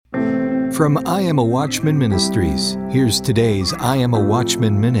From I Am a Watchman Ministries, here's today's I Am a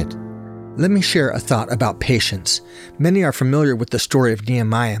Watchman Minute. Let me share a thought about patience. Many are familiar with the story of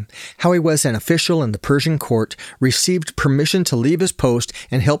Nehemiah, how he was an official in the Persian court, received permission to leave his post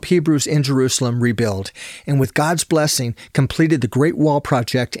and help Hebrews in Jerusalem rebuild, and with God's blessing, completed the Great Wall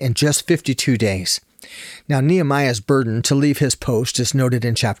project in just 52 days. Now Nehemiah's burden to leave his post is noted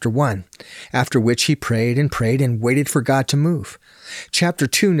in chapter 1, after which he prayed and waited for God to move. Chapter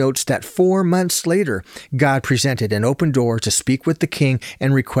 2 notes that 4 months later, God presented an open door to speak with the king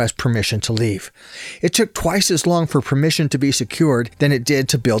and request permission to leave. It took twice as long for permission to be secured than it did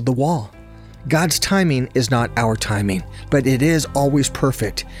to build the wall. God's timing is not our timing, but it is always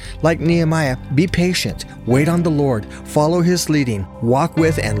perfect. Like Nehemiah, be patient, wait on the Lord, follow His leading, walk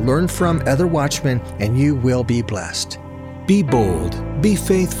with and learn from other watchmen, and you will be blessed. Be bold, be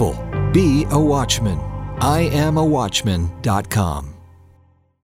faithful, be a watchman. IamAWatchman.com